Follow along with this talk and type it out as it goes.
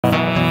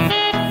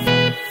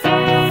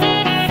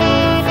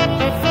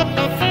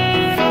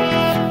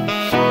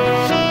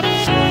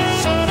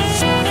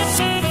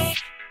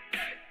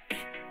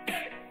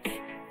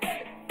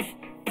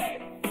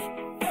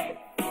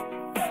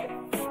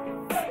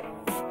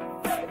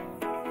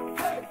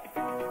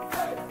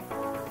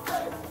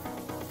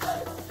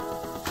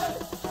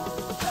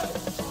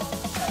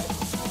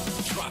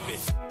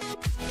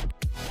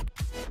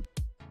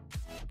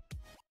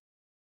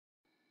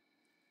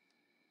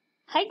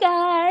Hi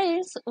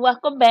guys,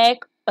 welcome back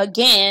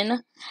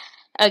again.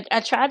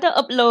 I tried to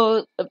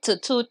upload up to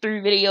 2 or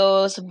 3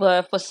 videos,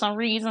 but for some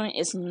reason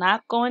it's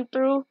not going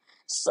through.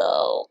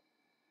 So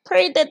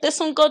pray that this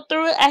one go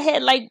through. I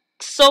had like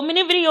so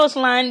many videos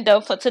lined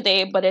up for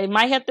today, but it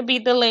might have to be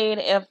delayed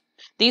if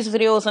these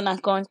videos are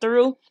not going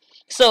through.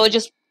 So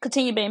just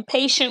continue being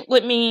patient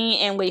with me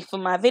and wait for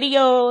my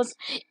videos.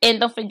 And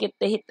don't forget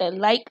to hit that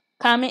like,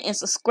 comment, and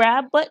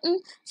subscribe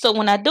button. So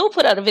when I do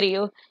put out a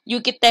video,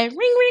 you get that ring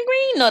ring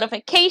ring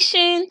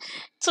notification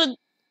to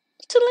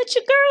let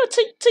your girl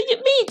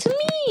to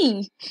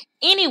me.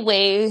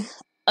 Anyway,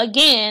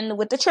 again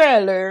with the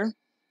trailer.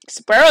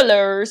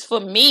 Spoilers for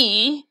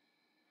me.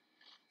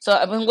 So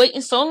I've been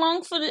waiting so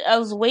long I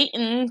was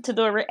waiting to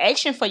do a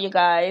reaction for you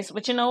guys,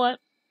 but you know what?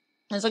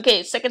 It's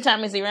okay. Second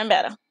time is even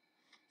better.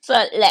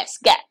 So let's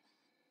go.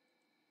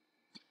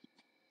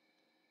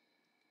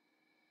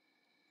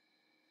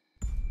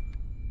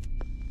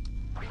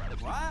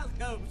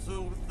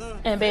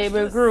 And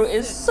baby Gru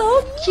is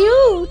so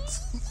cute.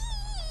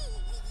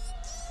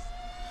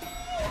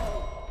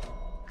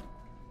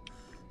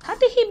 How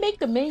did he make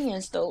the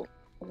minions though?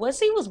 He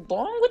was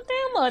born with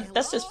them, or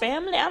that's his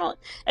family?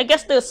 I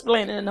guess they'll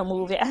explain it in the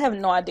movie. I have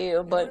no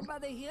idea, but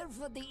everybody here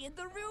for the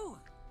interview?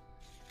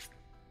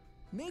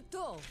 Me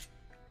too.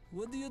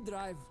 What do you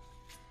drive?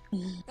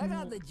 I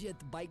got a legit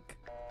bike.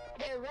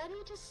 They're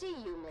ready to see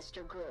you,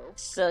 Mr. Gru.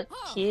 So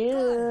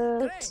cute.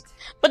 Great.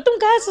 But them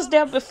guys was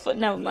there before.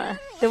 Never mind.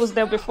 They was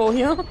there before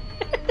him.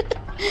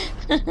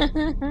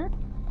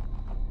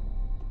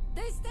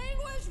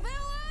 Distinguished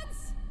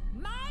villains,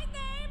 my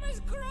name is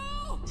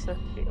Gru. So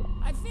cute.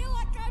 I feel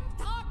like I'm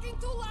talking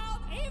too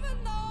loud,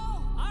 even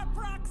though our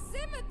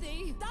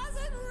proximity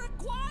doesn't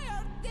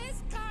require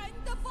this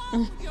kind of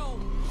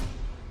volume.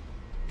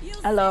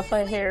 I love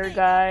her hair,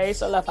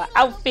 guys. I love her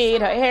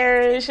outfit, her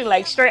hair. She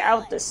like straight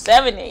out the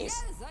 70s.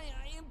 Yes,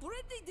 I am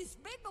pretty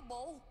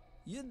despicable.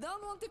 You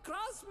don't want to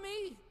cross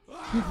me?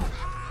 Come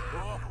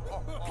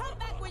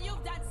back when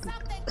you've done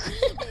something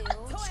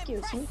evil to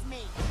Excuse impress me.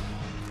 me.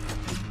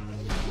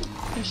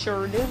 You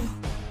sure do. He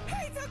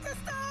took the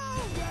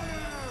stone!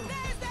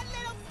 There's that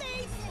little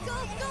thief! Go,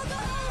 go,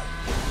 go!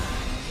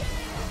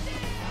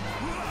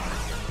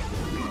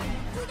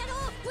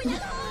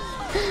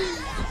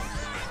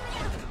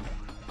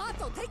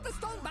 Otto, take the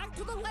stone back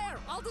to the lair.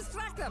 I'll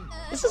distract them.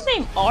 Is his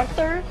name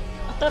Arthur?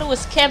 I thought it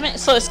was Kevin.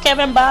 So it's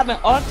Kevin, Bob, and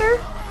Arthur?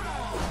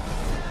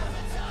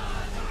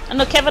 I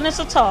know Kevin is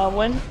a tall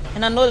one,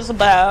 and I know there's a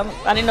Bob.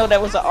 I didn't know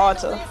that was an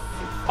Arthur.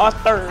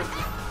 Arthur.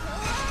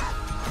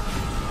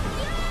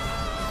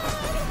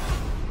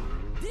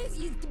 This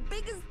is the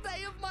biggest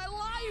day of my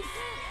life.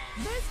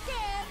 This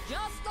kid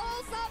just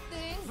stole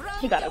something from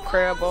He got a the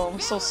crab world's bone. I'm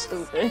so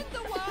villains stupid. in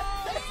the world.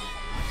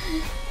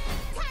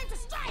 Time to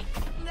strike.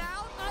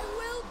 Now I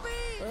will be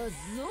a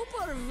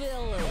super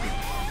villain.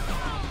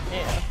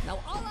 Yeah. Now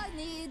all I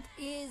need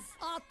is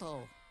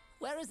Otto.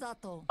 Where is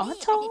Otto?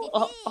 Otto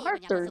or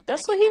Arthur?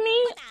 That's what he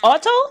means?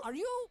 Otto? Are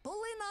you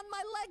pulling on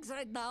my legs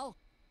right now?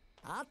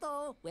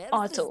 Otto, where's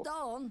Otto. the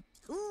stone?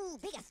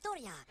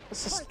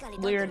 This is a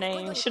weird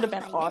name. Should have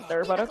been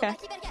Arthur, but okay.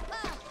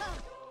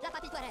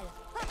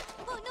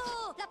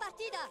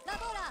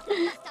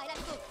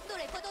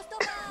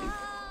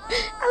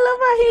 I love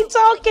how he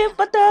talking.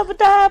 Bada,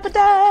 bada,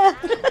 bada.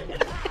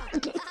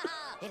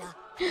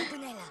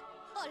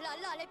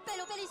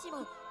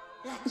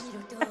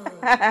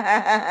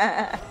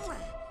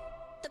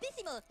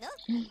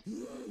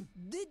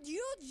 Did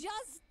you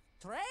just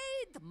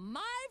trade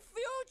my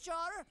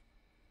future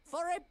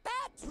for a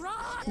pet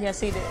rock? Yes,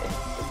 he did.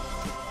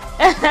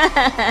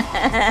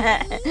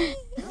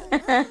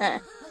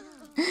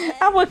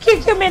 I will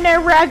kick him in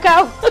that rock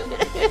out.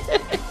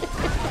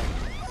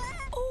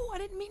 Oh, I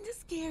didn't mean to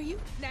scare you.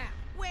 Now,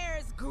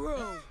 where's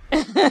Gru?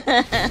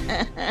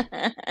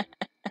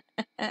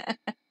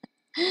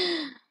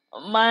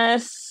 My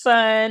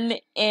son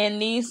and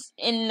niece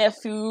and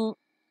nephew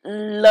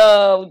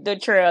love the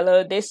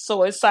trailer. They're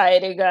so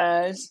excited,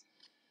 guys.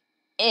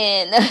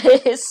 And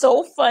it's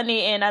so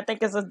funny, and I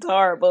think it's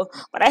adorable.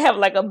 But I have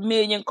like a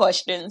million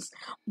questions.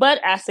 But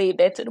I save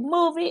that to the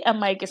movie. I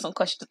might get some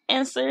questions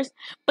answers.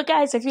 But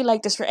guys, if you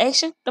like this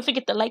reaction, don't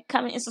forget to like,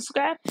 comment, and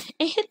subscribe.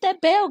 And hit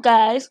that bell,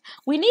 guys.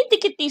 We need to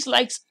get these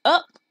likes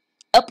up.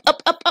 Up,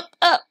 up, up, up,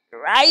 up.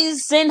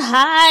 Rising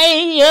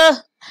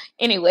higher.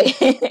 Anyway.